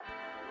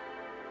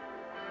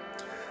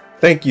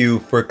Thank you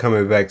for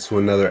coming back to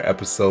another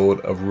episode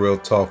of Real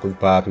Talk with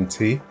Bob and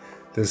T.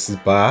 This is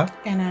Bob.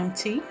 And I'm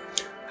T.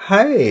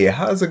 Hey,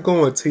 how's it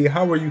going, T?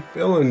 How are you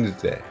feeling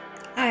today?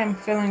 I am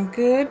feeling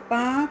good,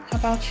 Bob. How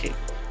about you?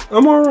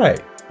 I'm all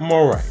right.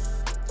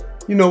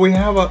 You know, we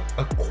have a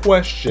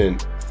question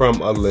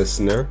from a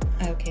listener.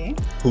 Okay.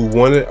 Who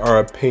wanted our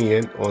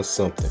opinion on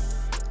something.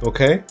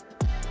 Okay?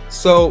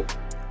 So,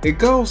 it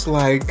goes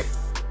like,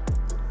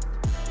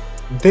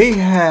 they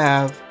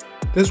have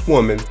this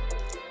woman,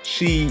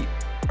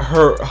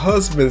 her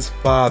husband's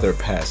father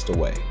passed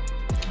away.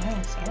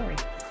 Oh, sorry.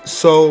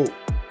 So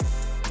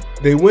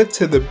they went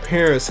to the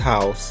parents'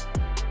 house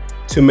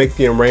to make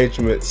the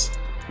arrangements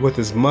with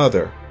his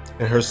mother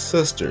and her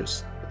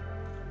sisters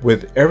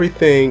with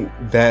everything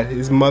that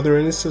his mother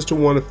and his sister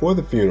wanted for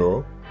the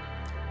funeral.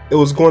 It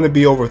was going to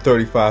be over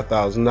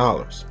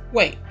 $35,000.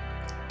 Wait,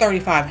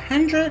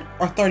 $3,500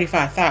 or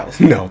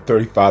 $35,000? No,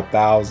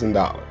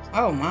 $35,000.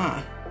 Oh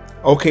my.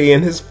 Okay,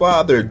 and his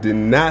father did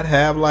not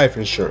have life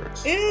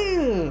insurance.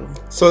 Ew.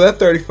 So that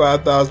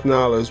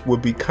 $35,000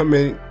 would be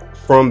coming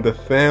from the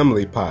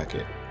family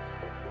pocket.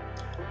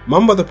 My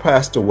mother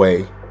passed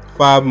away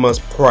 5 months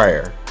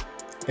prior,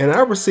 and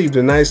I received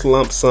a nice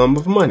lump sum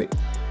of money.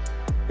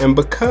 And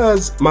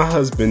because my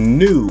husband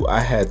knew I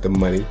had the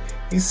money,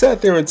 he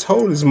sat there and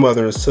told his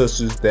mother and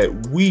sisters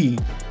that we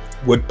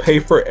would pay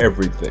for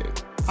everything.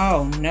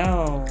 Oh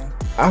no.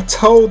 I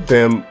told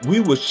them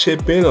we would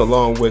chip in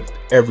along with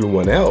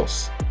everyone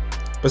else,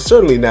 but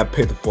certainly not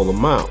pay the full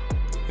amount.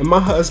 And my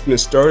husband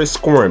started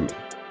squirming,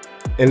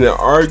 and an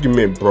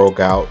argument broke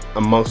out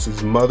amongst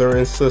his mother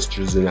and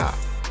sisters and I.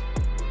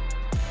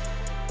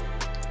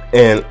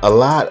 And a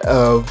lot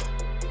of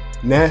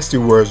nasty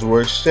words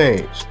were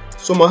exchanged.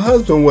 So my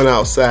husband went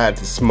outside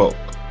to smoke.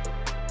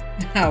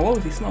 What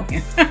was he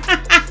smoking?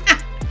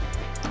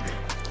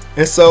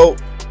 And so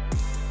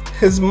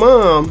his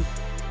mom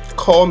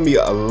called me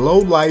a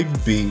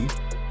low-life bee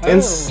and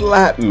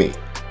slapped me.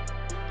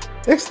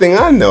 Next thing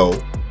I know,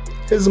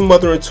 his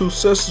mother and 2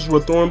 sisters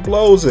were throwing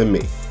blows at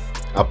me.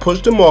 I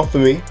pushed them off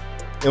of me,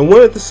 and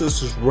one of the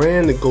sisters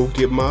ran to go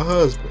get my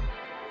husband.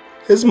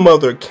 His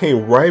mother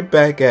came right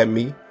back at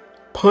me,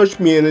 punched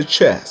me in the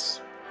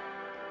chest.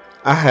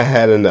 I had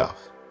had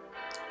enough,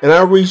 and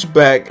I reached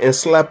back and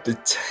slapped the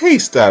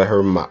taste out of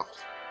her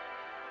mouth.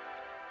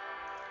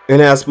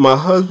 And as my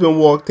husband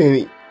walked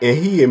in, and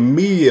he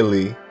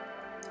immediately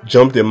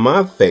jumped in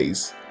my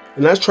face,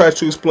 and I tried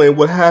to explain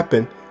what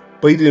happened,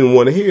 but he didn't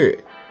want to hear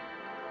it.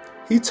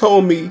 He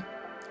told me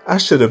I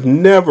should have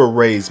never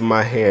raised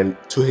my hand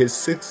to his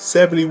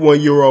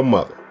 71-year-old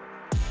mother.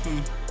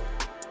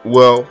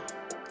 Well,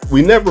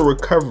 we never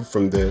recovered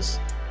from this,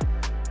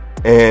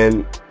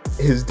 and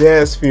his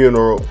dad's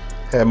funeral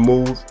had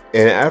moved,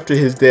 and after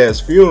his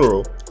dad's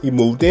funeral, he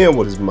moved in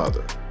with his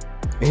mother.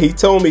 And he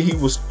told me he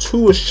was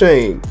too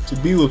ashamed to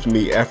be with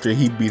me after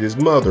he beat his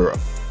mother up.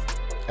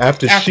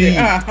 After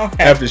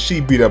she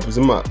beat up his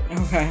mother.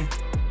 Okay.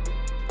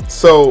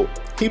 So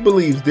he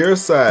believes their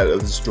side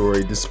of the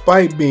story,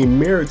 despite being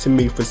married to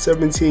me for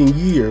 17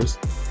 years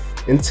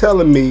and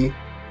telling me,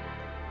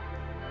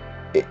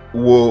 I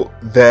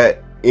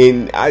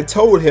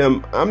told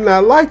him I'm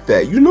not like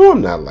that. You know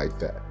I'm not like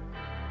that.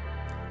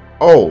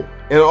 Oh,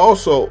 and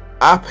also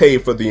I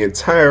paid for the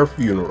entire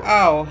funeral.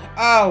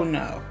 Oh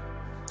no.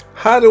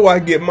 How do I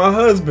get my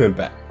husband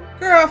back?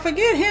 Girl,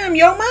 forget him.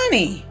 Your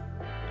money.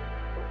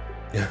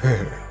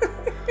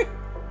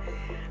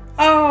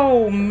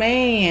 Oh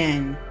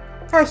man.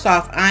 First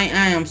off, I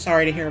am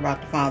sorry to hear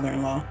about the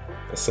father-in-law.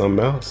 That's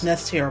something else.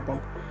 That's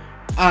terrible.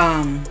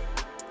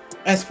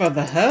 As for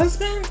the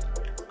husband,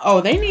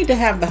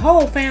 the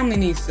whole family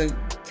needs to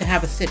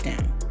have a sit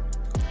down.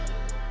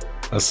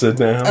 A sit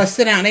down? A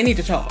sit down. They need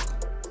to talk.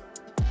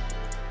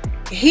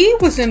 He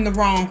was in the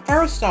wrong,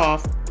 first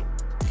off,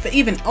 for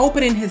even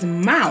opening his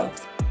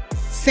mouth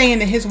saying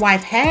that his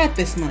wife had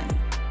this money.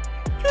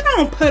 You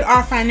don't put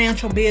our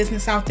financial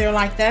business out there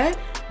like that.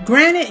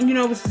 Granted,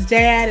 it was his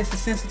dad. It's a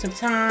sensitive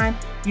time.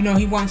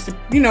 He wants to,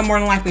 more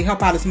than likely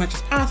help out as much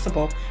as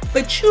possible.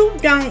 But you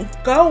don't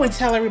go and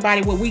tell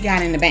everybody what we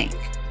got in the bank.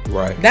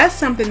 Right. That's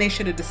something they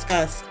should have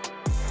discussed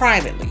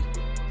privately.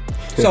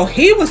 So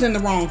he was in the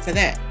wrong for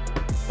that.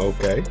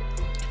 Okay.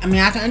 I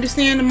mean, I can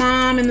understand the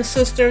mom and the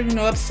sister,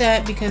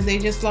 upset because they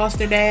just lost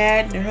their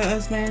dad, their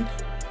husband.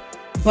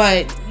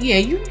 But yeah,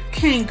 you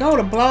can't go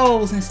to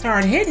blows and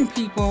start hitting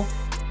people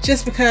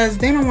just because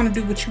they don't want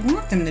to do what you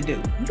want them to do.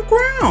 You're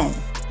grown.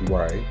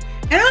 Right.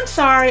 And I'm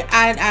sorry,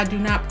 I do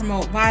not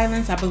promote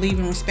violence. I believe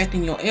in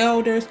respecting your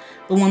elders.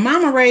 But when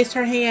Mama raised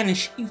her hand and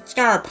she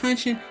started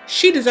punching,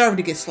 she deserved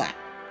to get slapped.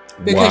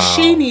 Because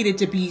she needed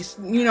to be,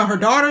 her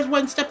daughters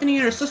wasn't stepping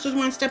in, her sisters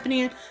weren't stepping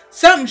in.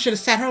 Something should have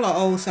sat her little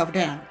old self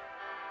down.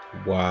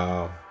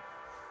 Wow.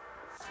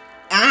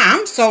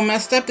 I'm so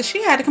messed up that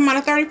she had to come out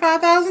of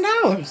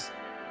 $35,000.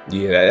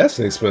 Yeah, that's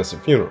an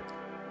expensive funeral.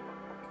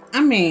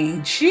 I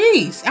mean,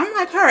 jeez. I'm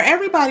like her.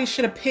 Everybody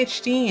should have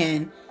pitched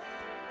in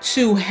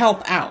to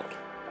help out.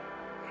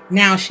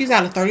 Now she's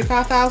out of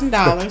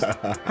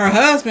 $35,000. Her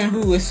husband,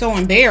 who is so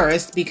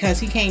embarrassed because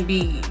he can't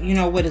be,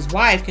 with his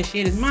wife because she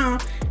hit his mom.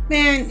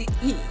 Man,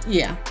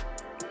 yeah.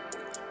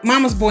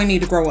 Mama's boy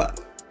need to grow up.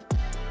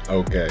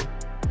 Okay.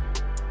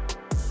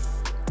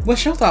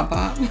 What's your thought,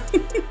 Bob?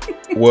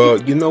 Well,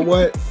 you know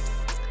what?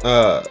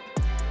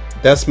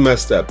 That's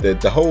messed up. That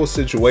the whole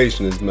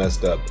situation is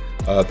messed up.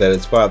 That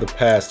his father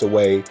passed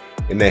away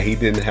and that he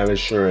didn't have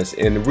insurance.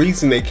 And the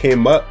reason they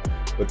came up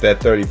with that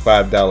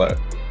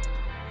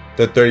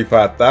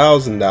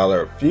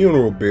 $35,000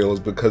 funeral bill is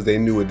because they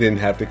knew it didn't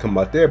have to come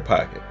out their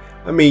pocket.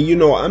 I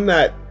mean, I'm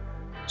not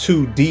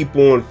too deep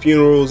on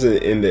funerals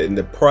and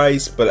the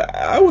price, but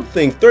I would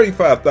think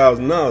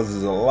 $35,000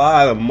 is a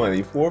lot of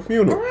money for a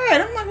funeral.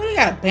 Right. I'm like, we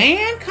got a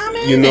band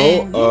coming.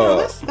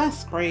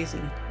 That's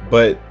crazy.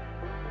 But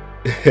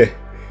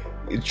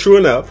true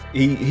enough,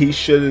 he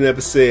should have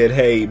never said,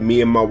 "Hey,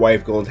 me and my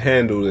wife gonna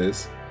handle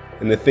this."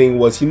 And the thing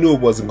was, he knew it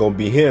wasn't gonna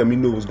be him. He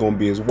knew it was gonna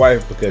be his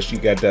wife because she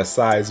got that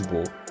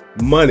sizable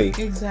money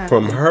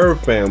from her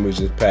family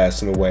just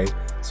passing away.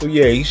 So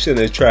yeah, he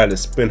shouldn't have tried to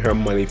spend her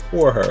money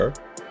for her.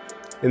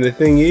 And the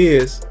thing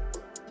is,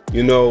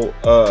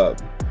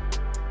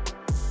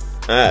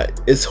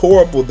 it's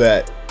horrible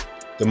that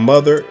the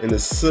mother and the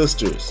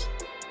sisters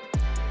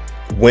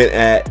went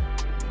at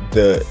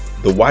the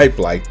wife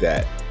like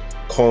that,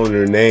 calling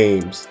her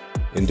names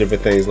and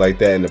different things like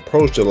that, and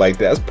approached her like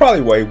that. That's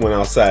probably why he went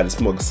outside to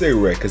smoke a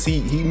cigarette, because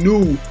he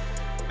knew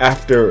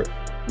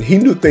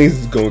things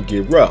was gonna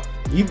get rough.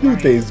 He knew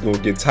things was gonna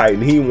get tight,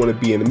 and he didn't want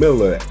to be in the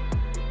middle of that.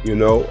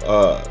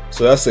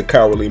 So that's a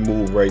cowardly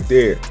move right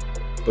there.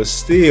 But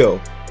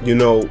still,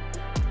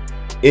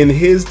 in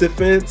his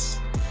defense,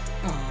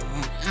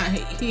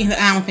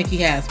 I don't think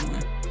he has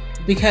one.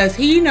 Because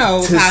he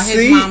knows how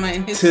his mama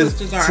and his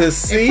sisters are.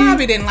 They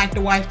probably didn't like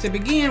the wife to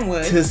begin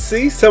with. To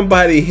see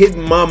somebody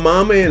hitting my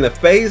mama in the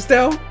face,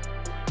 though,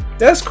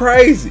 that's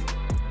crazy.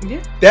 Yeah.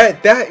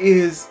 That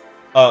is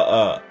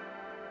a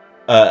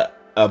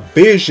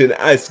vision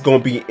that's gonna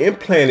be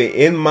implanted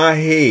in my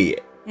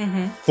head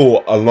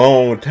for a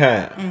long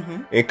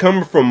time. And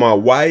coming from my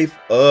wife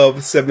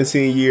of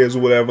 17 years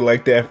or whatever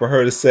like that, for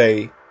her to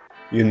say,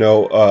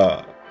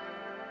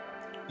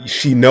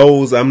 she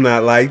knows I'm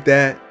not like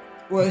that.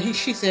 Well,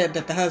 she said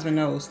that the husband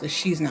knows that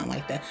she's not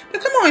like that. But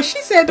come on, she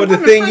said the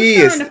woman punched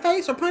her in the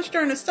face or punched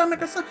her in the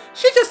stomach or something.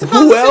 She just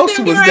supposed to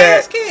sit there and get her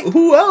ass kicked.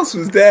 Who else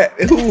was that?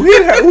 Who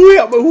hit her?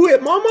 Who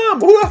hit my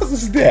mama? Who else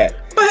is that?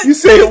 You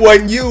say it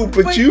wasn't you,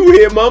 but you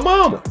hit my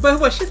mama. But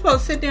what, she's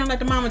supposed to sit there and let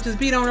the mama just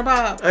beat on her,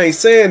 Bob? I ain't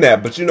saying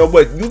that, but you know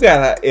what? You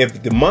gotta,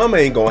 if the mama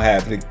ain't gonna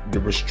have the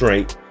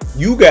restraint,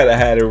 you gotta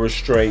have the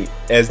restraint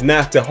as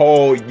not to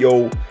hold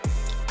your...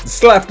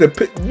 slap the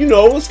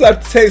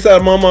taste out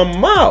of my mama's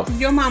mouth.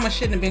 Your mama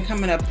shouldn't have been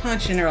coming up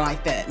punching her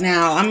like that.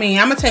 Now, I mean,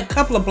 I'm gonna take a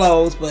couple of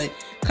blows, but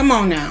come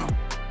on now.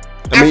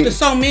 After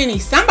so many,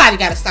 somebody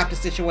got to stop the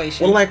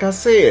situation. Well, like I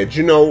said,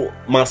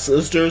 my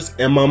sisters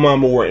and my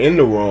mama were in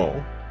the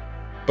wrong,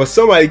 but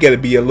somebody got to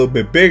be a little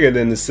bit bigger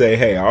than to say,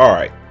 "Hey, all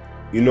right,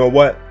 you know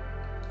what?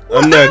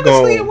 I'm not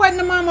going." Obviously, it wasn't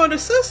the mama or the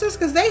sisters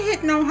because they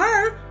hitting on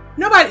her.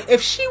 Nobody.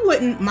 If she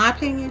wouldn't, my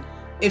opinion,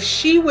 if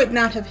she would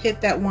not have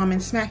hit that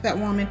woman, smacked that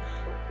woman,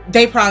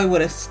 they probably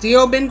would have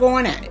still been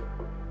going at it.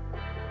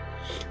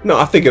 No,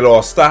 I think it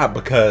all stopped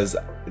because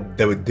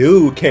the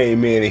dude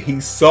came in and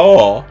he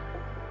saw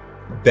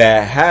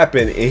that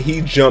happen and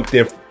he jumped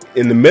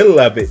in the middle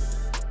of it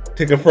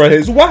to confront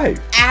his wife.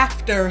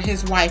 After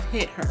his wife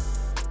hit her.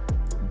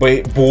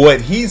 But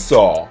what he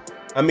saw,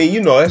 I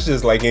mean, that's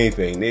just like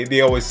anything.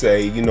 They always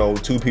say,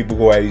 two people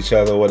go at each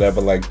other or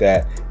whatever like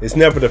that. It's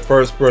never the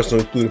first person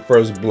who threw the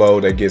first blow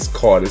that gets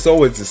caught. It's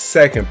always the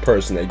second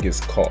person that gets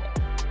caught.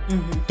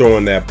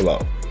 Throwing that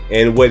blow.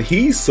 And what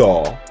he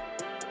saw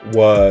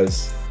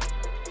was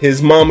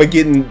his mama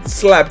getting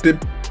slapped the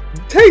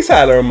taste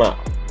out of her mouth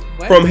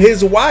from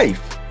his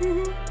wife.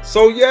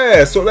 So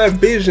that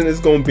vision is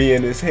gonna be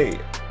in his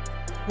head.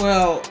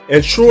 Well,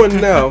 and true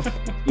enough,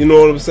 you know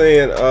what I'm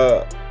saying,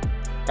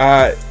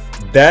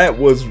 that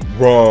was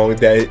wrong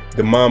that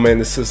the mama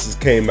and the sisters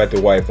came at the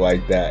wife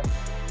like that.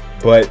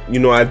 But,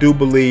 I do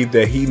believe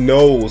that he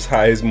knows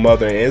how his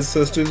mother and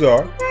sisters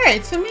are.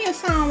 Right. To me, it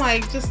sounds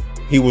like just...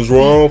 He was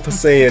wrong for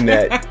saying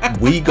that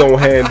we gonna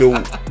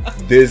handle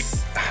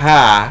this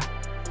high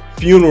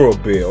funeral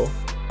bill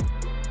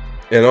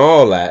and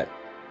all that,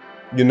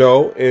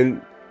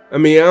 and I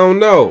mean, I don't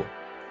know,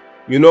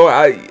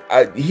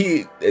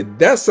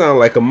 that sounds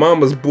like a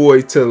mama's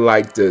boy to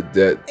like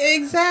the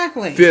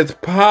exactly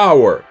fifth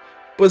power,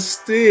 but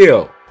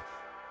still,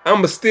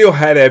 I'ma still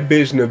have that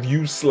vision of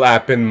you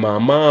slapping my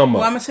mama.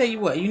 Well, I'm gonna tell you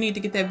what, you need to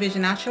get that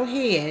vision out your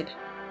head.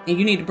 And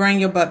you need to bring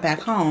your butt back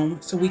home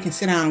so we can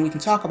sit down and we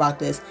can talk about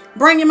this.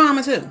 Bring your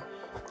mama too.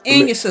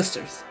 And your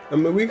sisters. I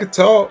mean, we could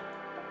talk,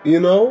 I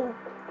mean, no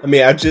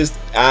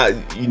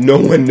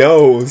one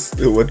knows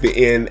what the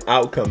end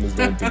outcome is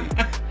going to be.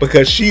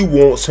 Because she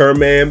wants her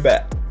man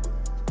back.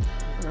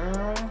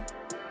 Girl.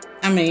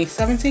 I mean,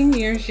 17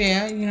 years,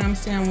 yeah. You know what I'm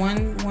saying?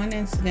 One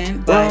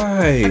incident. But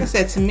like I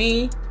said, to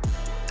me,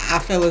 I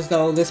feel as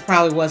though this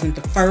probably wasn't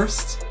the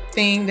first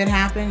thing that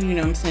happened. You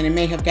know what I'm saying? It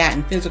may have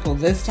gotten physical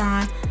this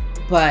time,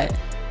 but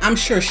I'm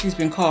sure she's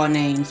been called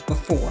names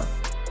before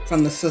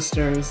from the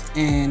sisters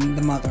and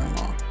the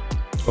mother-in-law.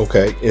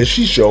 Okay, and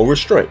she showed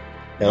restraint.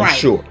 I'm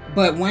sure.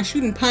 But once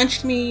you done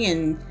punched me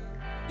and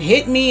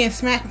hit me and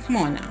smacked me, come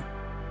on now.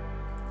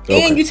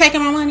 Okay. And you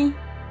taking my money?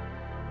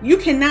 You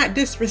cannot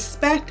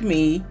disrespect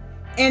me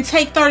and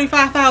take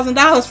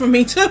 $35,000 from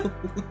me too.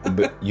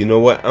 But you know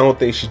what? I don't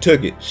think she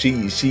took it.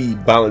 She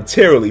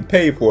voluntarily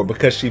paid for it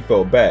because she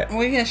felt bad.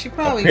 Well, yeah, she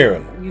probably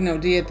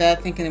did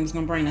that thinking it was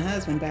gonna bring the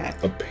husband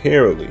back.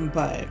 Apparently,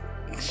 but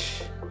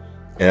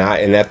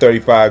and that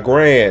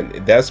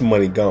 $35,000, that's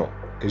money gone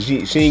because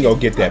she ain't gonna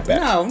get that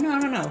back. No.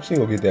 She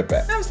ain't gonna get that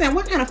back. I'm saying,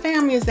 what kind of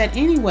family is that,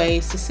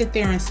 anyways, to sit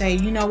there and say,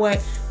 you know what,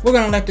 we're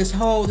gonna let this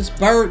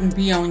burden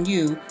be on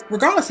you,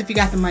 regardless if you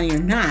got the money or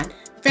not.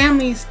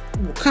 Families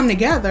come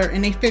together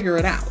and they figure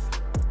it out.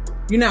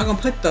 You're not going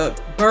to put the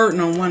burden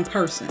on one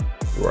person.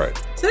 Right.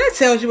 So that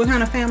tells you what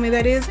kind of family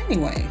that is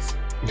anyways.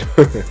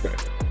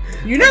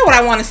 You know what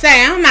I want to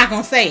say. I'm not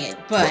going to say it,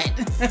 but...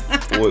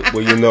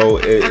 well, you know,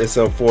 it's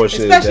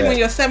unfortunate. Especially when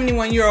your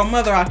 71-year-old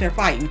mother out there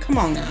fighting. Come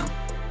on now.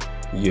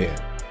 Yeah,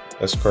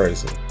 that's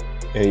crazy.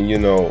 And, you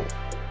know,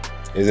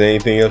 is there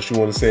anything else you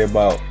want to say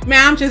about...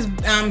 Man, I'm just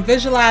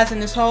visualizing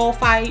this whole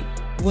fight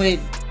with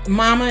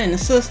Mama and the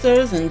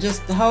sisters and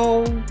just the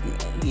whole,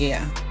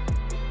 yeah.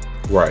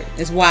 Right.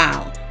 It's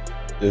wild.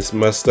 It's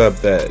messed up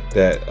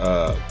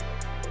that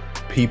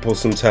people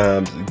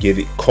sometimes get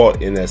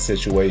caught in that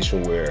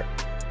situation where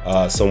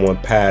someone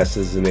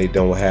passes and they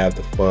don't have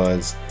the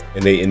funds,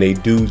 and they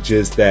do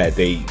just that.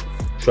 They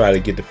try to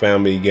get the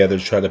family together,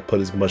 try to put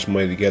as much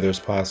money together as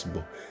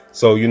possible.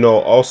 So, you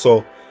know,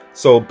 also,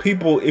 so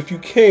people, if you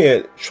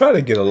can, try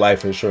to get a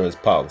life insurance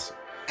policy.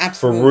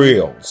 Absolutely. For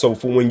real. So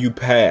for when you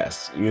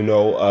pass, you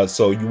know,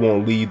 so you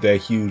won't leave that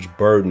huge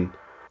burden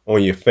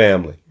on your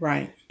family.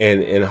 Right.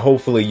 And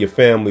hopefully your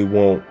family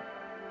won't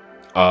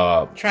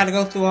try to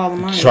go through all the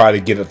money. Try to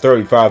get a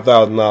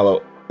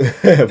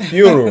 $35,000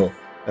 funeral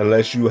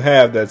unless you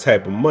have that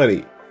type of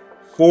money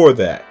for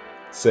that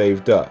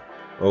saved up.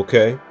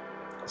 Okay?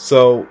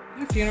 So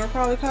that funeral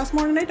probably cost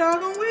more than they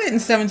doggone wedding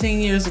 17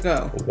 years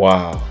ago.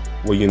 Wow.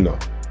 Well, you know.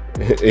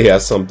 Yeah,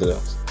 something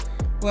else.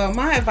 Well,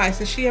 my advice,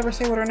 did she ever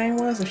say what her name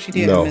was? If she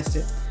did, no. I missed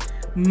it.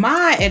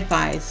 My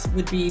advice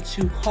would be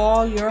to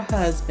call your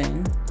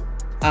husband.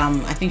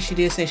 I think she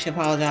did say she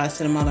apologized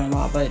to the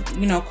mother-in-law, but,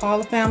 you know, call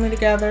the family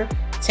together,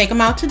 take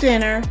them out to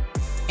dinner,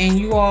 and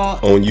you all...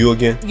 On you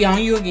again? Yeah,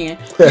 on you again.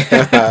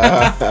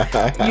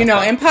 You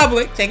know, in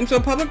public, take them to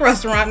a public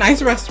restaurant,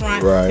 nice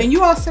restaurant, right. And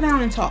you all sit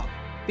down and talk,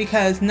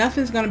 because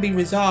nothing's going to be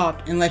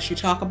resolved unless you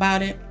talk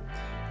about it.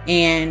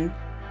 And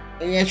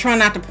try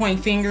not to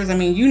point fingers. I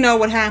mean, you know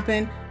what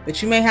happened. But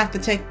you may have to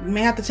take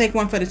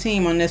one for the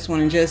team on this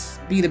one and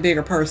just be the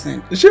bigger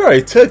person. She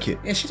already took it.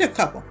 Yeah, she took a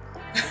couple.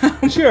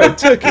 She already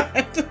took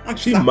it.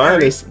 She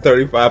minus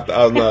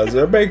 $35,000 in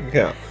her bank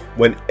account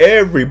when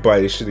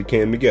everybody should have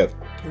came together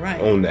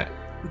on that.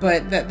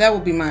 But that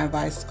would be my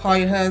advice. Call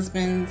your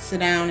husband, sit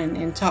down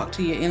and talk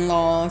to your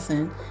in-laws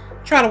and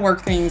try to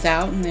work things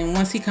out. And then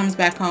once he comes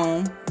back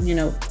home, you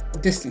know,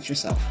 distance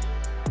yourself.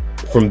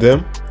 From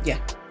them? Yeah.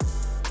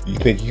 You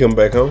think he come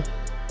back home?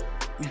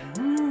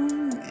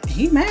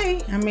 He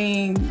may. I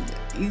mean,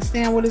 he's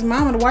staying with his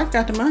mama. The wife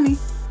got the money.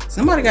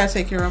 Somebody got to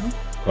take care of him.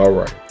 All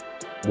right.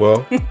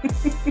 Well,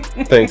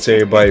 thanks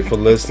everybody for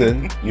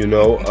listening. You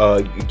know,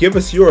 give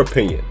us your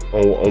opinion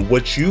on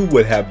what you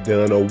would have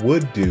done or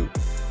would do,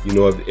 you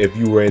know, if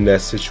you were in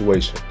that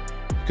situation.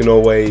 You can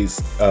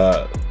always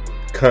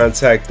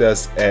contact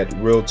us at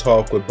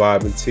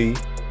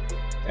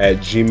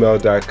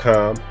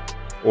realtalkwithbobandt@gmail.com,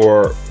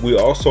 or we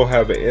also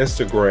have an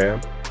Instagram.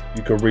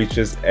 You can reach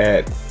us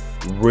at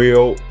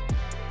real_talkbt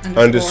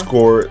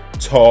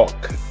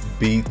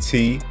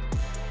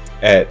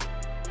at,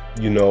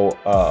 you know,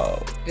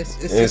 it's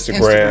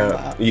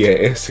Instagram. Yeah,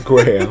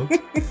 Instagram.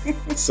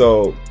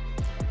 So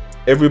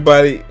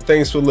everybody,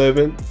 thanks for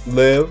listening,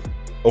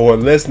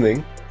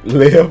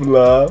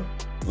 love,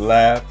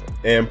 laugh,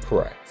 and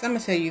pray. So I'm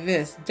gonna tell you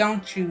this: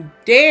 don't you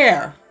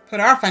dare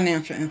put our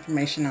financial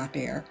information out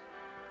there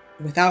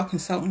without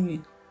consulting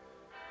you.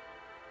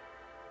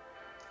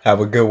 Have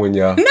a good one,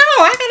 y'all. No,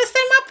 I gotta say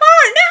my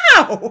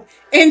part now.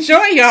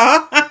 Enjoy,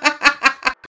 y'all.